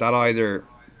that either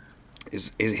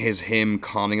is him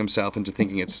conning himself into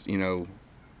thinking it's,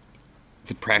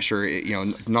 the pressure,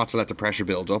 not to let the pressure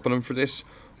build up on him for this,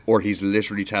 or he's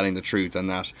literally telling the truth, and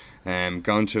that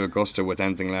going to Augusta with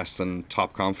anything less than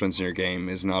top confidence in your game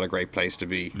is not a great place to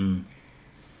be.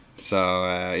 So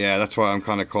that's why I'm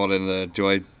kind of caught in the, do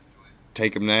I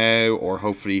take him now, or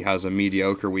hopefully he has a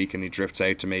mediocre week and he drifts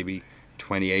out to maybe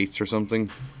 28th or something?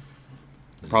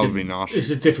 Probably not. It's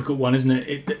a difficult one, isn't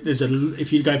it?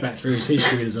 If you go back through his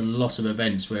history, there's a lot of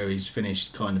events where he's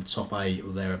finished kind of top 8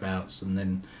 or thereabouts, and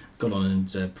then gone on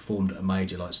and performed at a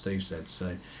major, like Steve said.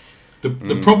 So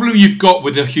the problem you've got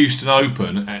with the Houston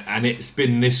Open, and it's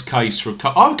been this case for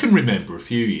I can remember a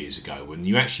few years ago when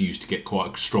you actually used to get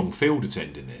quite a strong field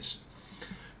attending this,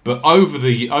 but over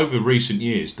recent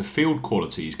years the field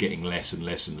quality is getting less and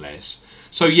less and less.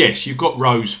 So yes, you've got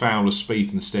Rose, Fowler,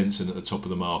 Spieth and Stenson at the top of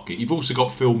the market. You've also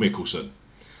got Phil Mickelson.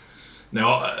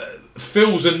 Now,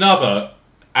 Phil's another,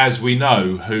 as we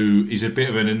know, who is a bit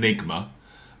of an enigma.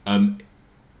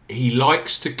 He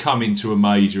likes to come into a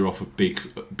major off of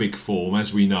big form,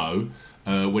 as we know.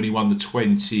 When he won the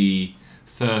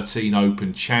 2013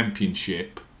 Open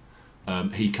Championship,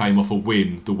 he came off a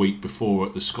win the week before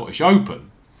at the Scottish Open.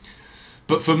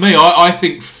 But for me, I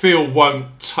think Phil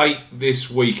won't take this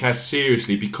week as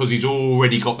seriously, because he's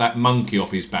already got that monkey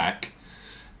off his back,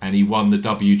 and he won the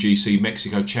WGC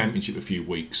Mexico Championship a few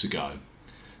weeks ago.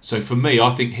 So for me, I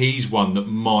think he's one that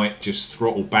might just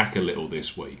throttle back a little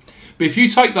this week. But if you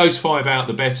take those 5 out of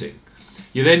the betting,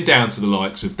 you're then down to the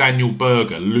likes of Daniel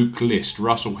Berger, Luke List,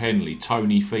 Russell Henley,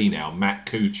 Tony Finau, Matt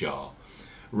Kuchar,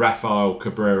 Rafael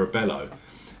Cabrera Bello.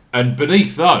 And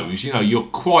beneath those, you're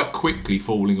quite quickly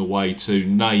falling away to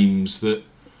names that,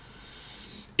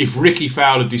 if Ricky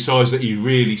Fowler decides that he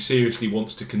really seriously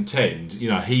wants to contend,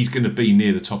 he's going to be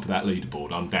near the top of that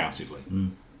leaderboard, undoubtedly.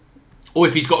 Or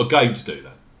if he's got a game to do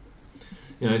that.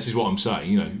 This is what I'm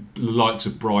saying. The likes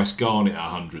of Bryce Garnett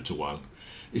at 100 to 1.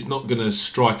 It's not going to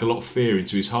strike a lot of fear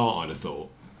into his heart, I'd have thought.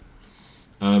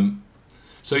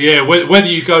 So yeah, whether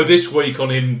you go this week on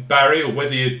him, Barry, or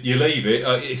whether you leave it,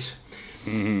 it's...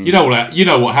 Mm-hmm. You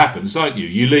know what happens, don't you?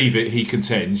 You leave it, he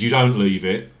contends. You don't leave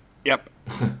it. Yep.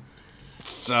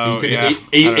 So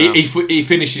he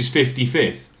finishes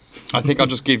 55th. I think I'll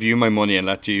just give you my money and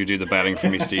let you do the betting for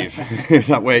me, Steve.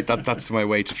 That's my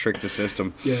way to trick the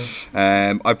system.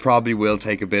 Yeah. I probably will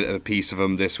take a bit of a piece of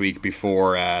him this week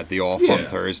before the off on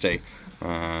Thursday.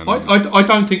 I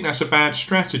don't think that's a bad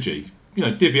strategy.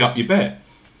 Divvy up your bet,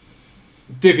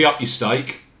 divvy up your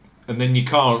stake. And then you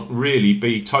can't really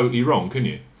be totally wrong, can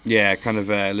you? Yeah, it kind of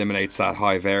eliminates that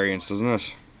high variance, doesn't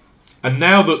it? And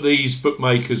now that these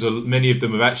bookmakers, many of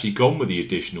them have actually gone with the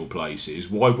additional places,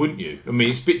 why wouldn't you? I mean,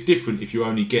 it's a bit different if you're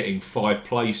only getting 5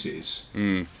 places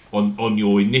on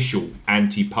your initial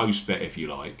anti-post bet, if you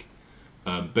like.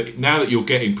 But now that you're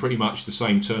getting pretty much the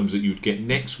same terms that you would get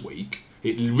next week,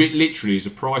 it literally is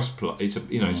a price play. It's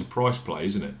a price play,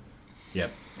 isn't it?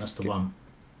 Yep, that's the one.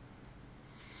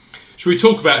 Should we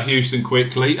talk about Houston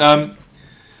quickly? I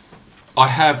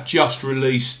have just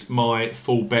released my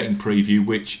full betting preview,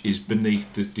 which is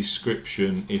beneath the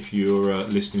description if you're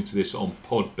listening to this on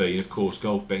Podbean. Of course,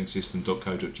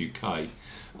 golfbettingsystem.co.uk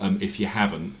if you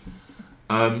haven't.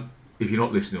 If you're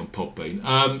not listening on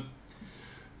Podbean.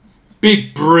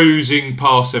 Big bruising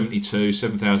par 72,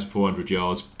 7,400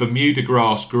 yards. Bermuda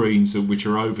grass greens, which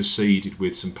are overseeded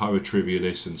with some Poa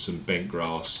Trivialis and some bent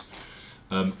grass.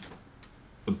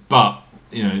 But,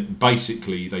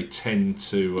 basically they tend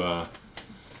to,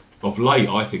 of late,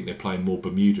 I think they're playing more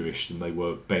Bermuda-ish than they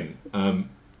were bent.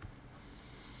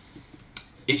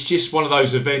 It's just one of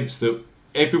those events that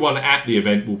everyone at the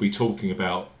event will be talking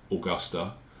about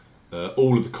Augusta.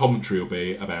 All of the commentary will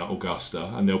be about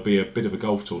Augusta, and there'll be a bit of a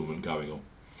golf tournament going on.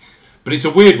 But it's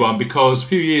a weird one because a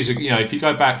few years ago, if you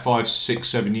go back 5, 6,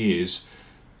 7 years,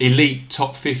 elite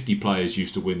top 50 players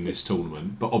used to win this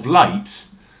tournament. But of late,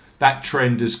 that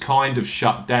trend has kind of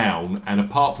shut down, and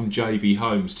apart from JB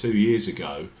Holmes 2 years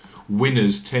ago,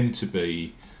 winners tend to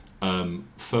be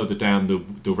further down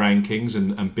the rankings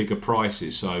and bigger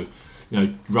prices. So,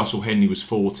 Russell Henley was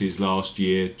 40s last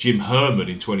year. Jim Herman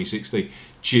in 2016.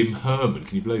 Jim Herman,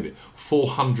 can you believe it?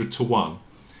 400 to 1.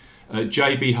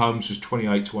 JB Holmes was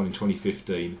 28 to 1 in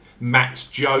 2015. Matt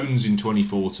Jones in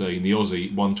 2014, the Aussie,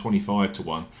 125 to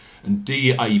 1. And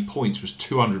DA Points was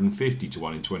 250 to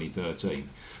 1 in 2013.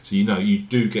 So, you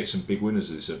do get some big winners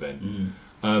at this event.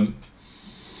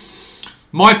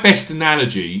 My best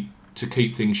analogy to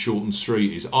keep things short and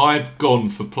sweet is I've gone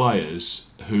for players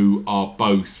who are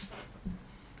both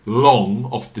long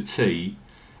off the tee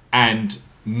and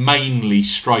mainly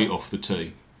straight off the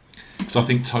tee. Because I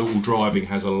think total driving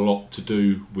has a lot to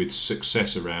do with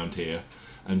success around here,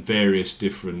 and various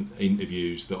different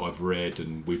interviews that I've read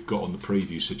and we've got on the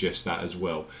preview suggest that as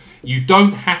well. You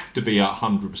don't have to be a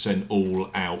 100%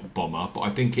 all-out bomber, but I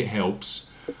think it helps.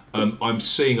 I'm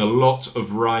seeing a lot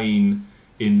of rain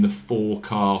in the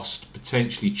forecast,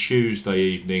 potentially Tuesday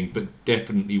evening, but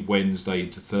definitely Wednesday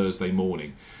into Thursday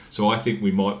morning. So I think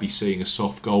we might be seeing a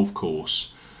soft golf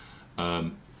course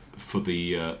for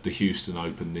the Houston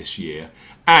Open this year.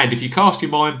 And if you cast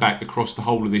your mind back across the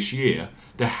whole of this year,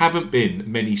 there haven't been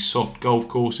many soft golf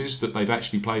courses that they've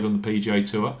actually played on the PGA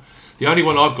Tour. The only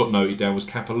one I've got noted down was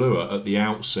Kapalua at the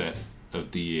outset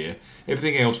of the year.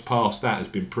 Everything else past that has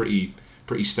been pretty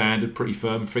standard, pretty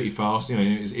firm, pretty fast.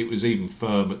 It was even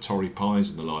firm at Torrey Pines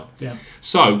and the like. Yeah.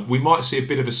 So we might see a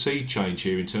bit of a sea change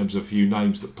here in terms of a few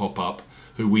names that pop up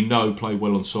who we know play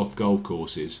well on soft golf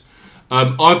courses.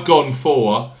 I've gone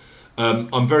for...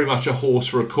 I'm very much a horse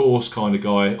for a course kind of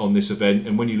guy on this event,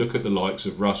 and when you look at the likes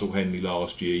of Russell Henley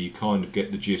last year, you kind of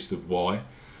get the gist of why.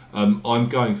 I'm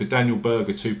going for Daniel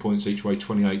Berger, 2 points each way,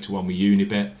 28 to 1 with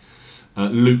Unibet.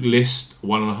 Luke List,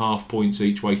 1.5 points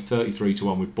each way, 33 to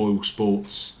 1 with Boyle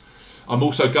Sports. I'm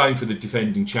also going for the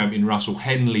defending champion Russell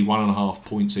Henley, 1.5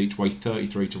 points each way,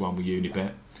 33 to 1 with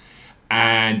Unibet.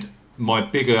 And my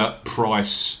bigger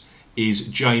price is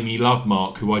Jamie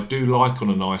Lovemark, who I do like on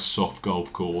a nice soft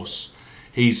golf course.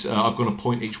 I've got a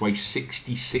point each way,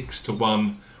 66 to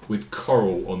 1 with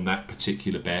Coral on that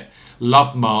particular bet.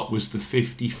 Lovemark was the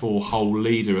 54-hole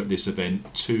leader at this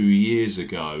event 2 years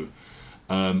ago.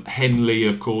 Henley,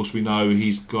 of course, we know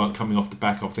he's coming off the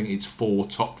back. I think it's 4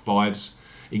 top fives,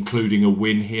 including a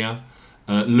win here.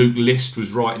 Luke List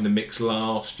was right in the mix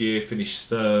last year, finished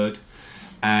third.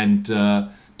 And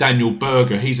Daniel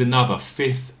Berger, he's another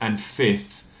 5th and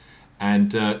 5th.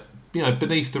 And,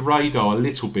 beneath the radar a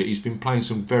little bit, he's been playing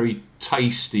some very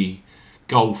tasty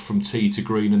golf from tee to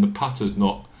green, and the putter's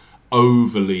not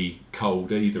overly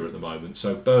cold either at the moment.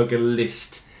 So Berger,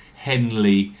 List,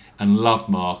 Henley and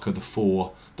Lovemark are the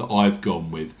 4 that I've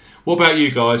gone with. What about you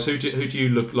guys? Who do you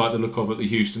like the look of at the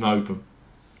Houston Open?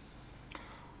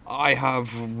 I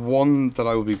have one that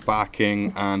I will be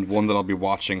backing and one that I'll be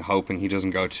watching, hoping he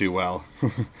doesn't go too well.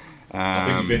 I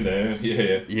think you've been there,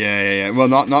 yeah. Yeah. Well,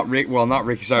 not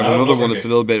Ricky Sauer, but another one that's a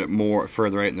little bit more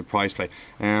further out in the price play.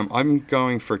 I'm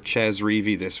going for Ches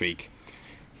Reavie this week.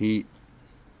 He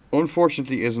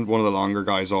unfortunately isn't one of the longer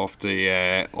guys off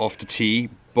the tee,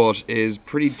 but is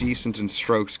pretty decent in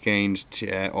strokes gained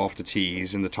off the tee.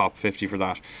 He's in the top 50 for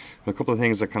that. A couple of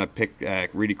things that kind of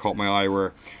really caught my eye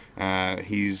were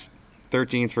he's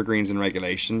 13th for greens in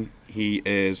regulation. He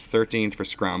is 13th for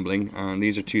scrambling, and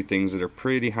these are 2 things that are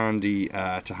pretty handy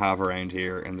to have around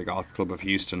here in the Golf Club of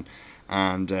Houston.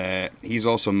 And he's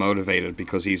also motivated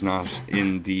because he's not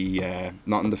in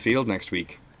the field next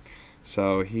week.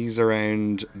 So he's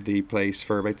around the place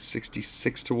for about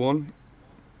 66 to 1.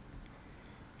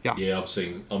 Yeah, I'm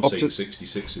seeing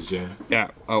 66s, yeah.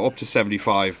 Yeah, up to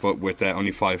 75, but with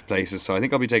only 5 places. So I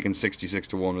think I'll be taking 66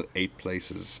 to 1 with 8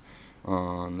 places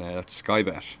on Sky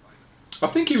Bet. I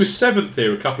think he was 7th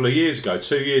here a couple of years ago,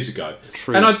 2 years ago.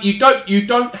 True. And you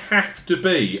don't have to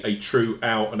be a true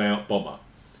out-and-out bomber,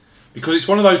 because it's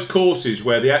one of those courses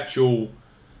where the actual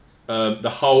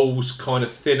the holes kind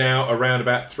of thin out around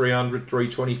about 300,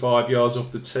 325 yards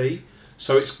off the tee.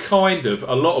 So it's kind of,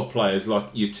 a lot of players, like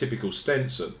your typical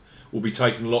Stenson, will be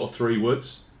taking a lot of 3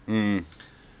 woods.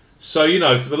 So,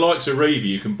 for the likes of Reavie,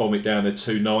 you can bomb it down to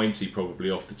 290 probably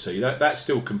off the tee. That's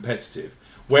still competitive.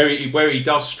 Where he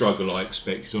does struggle, I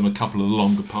expect, is on a couple of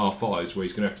longer par 5s where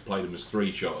he's going to have to play them as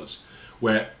 3 shots,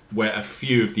 where a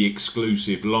few of the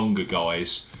exclusive longer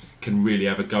guys can really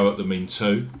have a go at them in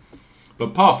 2. But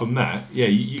apart from that, yeah,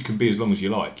 you can be as long as you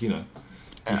like, You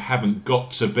haven't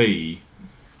got to be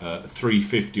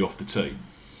 350 off the tee.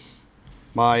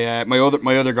 My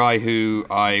other guy who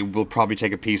I will probably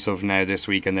take a piece of now this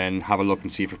week and then have a look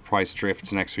and see if price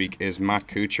drifts next week is Matt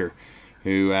Kuchar,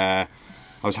 who I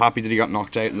was happy that he got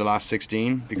knocked out in the last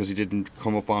 16 because he didn't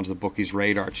come up onto the bookies'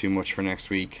 radar too much for next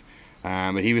week.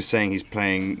 But he was saying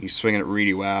he's swinging it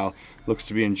really well, looks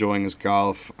to be enjoying his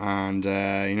golf, and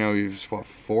he was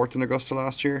fourth in Augusta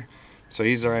last year, so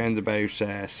he's around about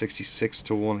 66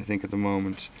 to 1 I think at the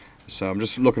moment. So I'm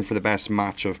just looking for the best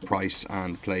match of price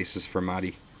and places for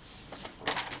Matty.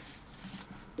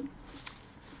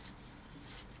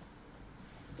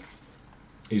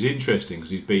 He's interesting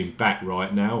because he's been back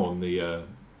right now on the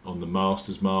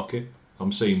Masters market.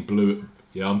 I'm seeing blue.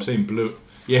 Yeah, I'm seeing blue.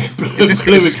 Yeah, blue. Is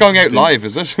this going out live?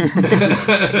 Is it?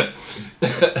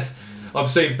 I've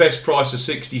seen best price of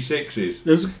 66s.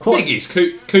 The thing is,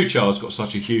 Kuchar's got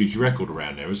such a huge record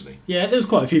around there, isn't he? Yeah, there's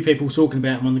quite a few people talking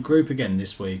about him on the group again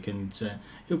this week, and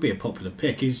he'll be a popular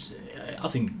pick. I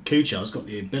think Kuchar's got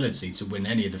the ability to win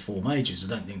any of the four majors. I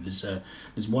don't think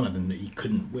there's one of them that he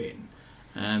couldn't win.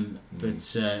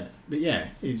 But yeah,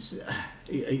 he's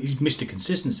Mr.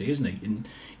 Consistency, isn't he? And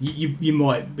you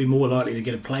might be more likely to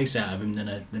get a place out of him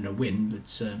than a win,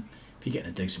 but. If you're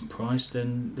getting a decent price,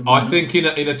 then I think in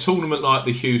a tournament like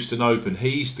the Houston Open,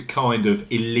 he's the kind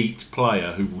of elite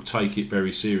player who will take it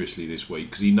very seriously this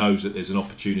week because he knows that there's an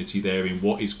opportunity there in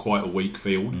what is quite a weak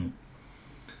field.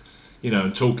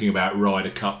 And talking about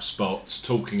Ryder Cup spots,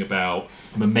 talking about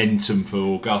momentum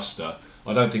for Augusta,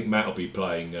 I don't think Matt will be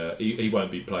playing. He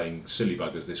won't be playing silly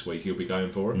buggers this week. He'll be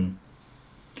going for it.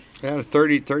 Yeah,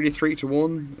 33 to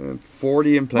 1,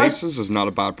 40 in places is not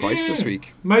a bad price this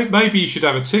week. Maybe you should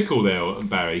have a tickle there,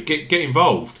 Barry. Get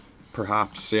involved.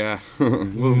 Perhaps, yeah.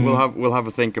 We'll have a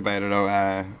think about it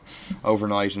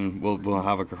overnight, and we'll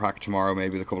have a crack tomorrow.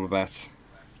 Maybe with a couple of bets.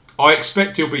 I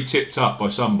expect he'll be tipped up by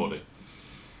somebody.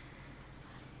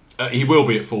 He will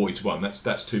be at 40 to 1.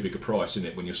 That's too big a price, isn't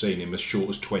it? When you're seeing him as short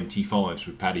as 25s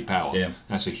with Paddy Power,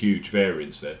 that's a huge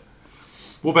variance there.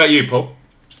 What about you, Paul?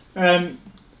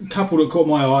 Couple that caught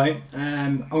my eye.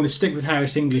 I'm going to stick with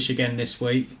Harris English again this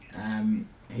week.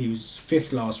 He was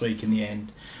fifth last week in the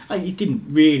end. He didn't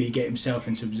really get himself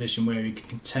into a position where he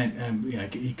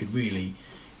could he could really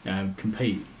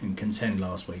compete and contend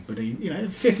last week. But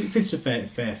fifth's a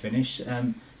fair finish.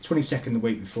 22nd the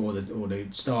week before the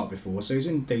start before, so he's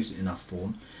in decent enough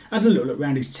form. I had a little look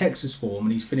around his Texas form,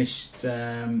 and he's finished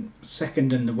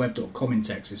second in the Web.com in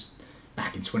Texas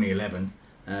back in 2011.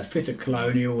 Fifth at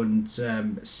Colonial and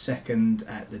second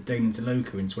at the Dean and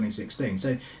DeLuca in 2016.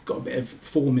 So got a bit of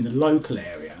form in the local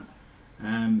area.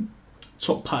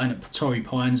 Top putting at Torrey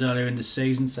Pines earlier in the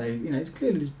season. So it's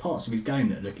clearly there's parts of his game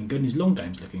that are looking good, and his long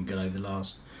game's looking good over the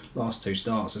last two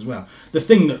starts as well. The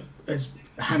thing that has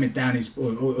hammered down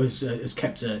has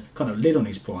kept a kind of lid on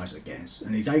his price, I guess,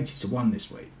 and he's 80 to 1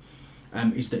 this week.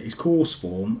 Is that his course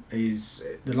form is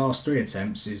the last three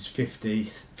attempts is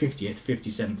 50th, 57th,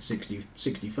 60th,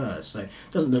 61st, so it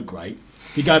doesn't look great.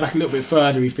 If you go back a little bit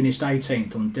further, he finished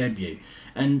 18th on debut,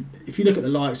 and if you look at the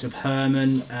likes of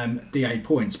Herman, DA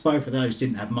Points, both of those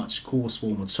didn't have much course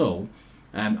form at all,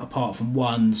 apart from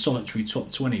one solitary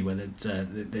top 20 where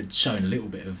they'd shown a little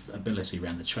bit of ability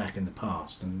around the track in the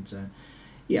past, and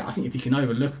I think if you can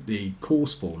overlook the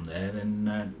course form there,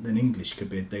 then English could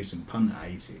be a decent punt at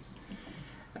 80s.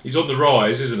 He's on the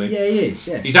rise, isn't he? Yeah, he is.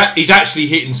 Yeah, he's actually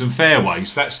hitting some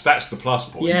fairways. That's the plus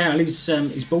point. Yeah, and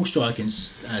his ball striking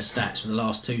stats for the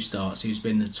last two starts, he's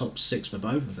been in the top 6 for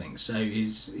both of things. So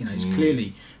he's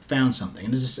clearly found something.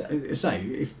 And as I say,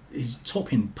 if he's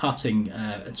topping putting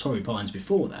at Torrey Pines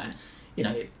before that,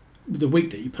 the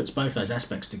week that he puts both those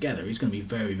aspects together, he's going to be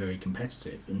very, very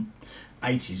competitive. And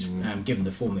 80s, given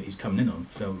the form that he's coming in on,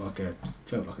 felt like a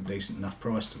decent enough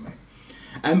price to me.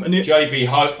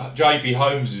 JB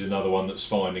Holmes is another one that's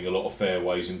finding a lot of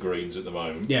fairways and greens at the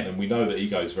moment. Yeah, and we know that he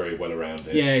goes very well around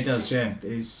here. Yeah, he does. Yeah,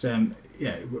 he's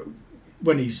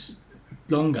when he's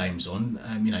long games on,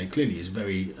 clearly he's a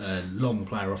very long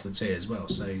player off the tee as well.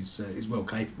 So he's well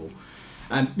capable.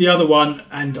 The other one,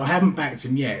 and I haven't backed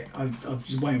him yet. I've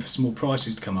just waiting for some more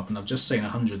prices to come up, and I've just seen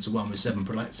 100 to 1 with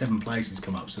seven places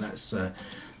come up. So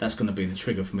that's going to be the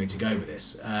trigger for me to go with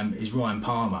this. Is Ryan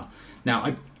Palmer.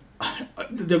 Now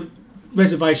the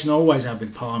reservation I always have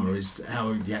with Palmer is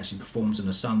how he actually performs on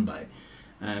a Sunday.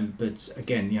 But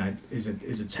again, is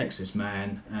a Texas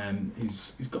man.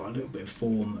 He's got a little bit of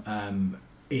form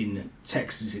in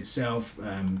Texas itself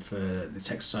for the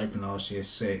Texas Open last year,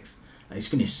 6th. He's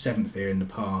finished 7th here in the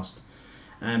past,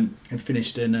 and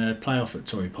finished in a playoff at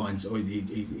Torrey Pines.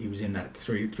 He was in that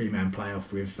three-man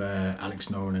playoff with Alex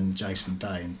Noren and Jason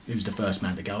Day, and he was the first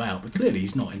man to go out. But clearly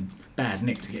he's not in bad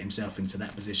nick to get himself into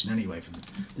that position anyway for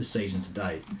the season to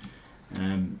date.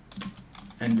 And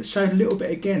it showed a little bit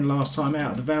again last time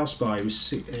out at the Valspar. He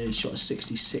was shot a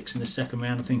 66 in the second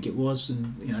round, I think it was,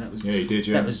 and that was he did.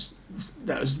 Yeah,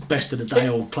 that was best of the day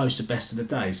or close to best of the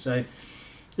day. So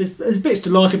there's bits to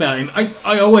like about him.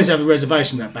 I always have a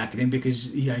reservation that back at him because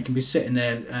he can be sitting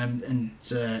there and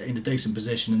in a decent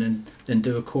position and then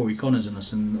do a Corey Connors on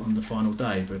us on the final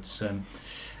day. But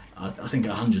I think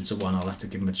 100 to 1, I'll have to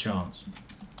give him a chance.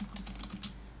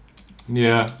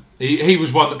 Yeah, he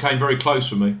was one that came very close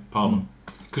for me, Palmer.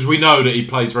 Because we know that he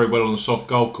plays very well on a soft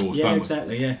golf course, don't we? Yeah,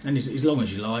 exactly, yeah. And as long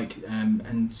as you like,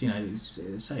 and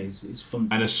it's fun.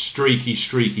 And a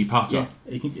streaky putter.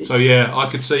 Yeah, so yeah, I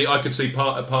could see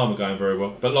Palmer going very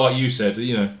well. But like you said,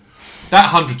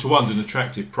 that 100 to 1's an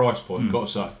attractive price point, got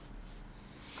to say.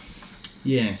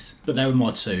 Yes, but they were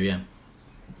my two, yeah.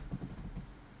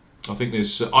 I think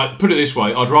there's. I put it this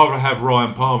way: I'd rather have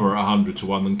Ryan Palmer at 100 to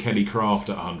 1 than Kelly Craft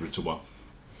at 100 to 1.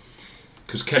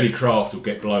 Because Kelly Craft will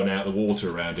get blown out of the water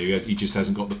around here. He just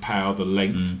hasn't got the power, the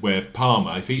length. Where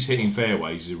Palmer, if he's hitting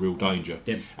fairways, is a real danger.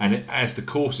 Yep. And as the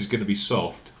course is going to be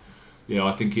soft,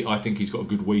 I think he's got a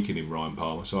good week in him, Ryan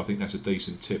Palmer. So I think that's a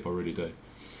decent tip. I really do.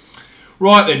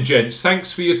 Right then, gents.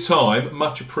 Thanks for your time.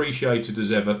 Much appreciated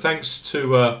as ever. Thanks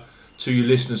to you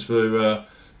listeners for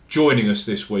joining us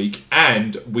this week,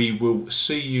 and we will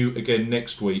see you again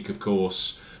next week, of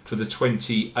course, for the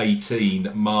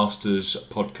 2018 Masters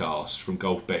podcast from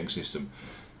Golf Betting System.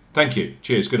 Thank you.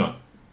 Cheers. Good night.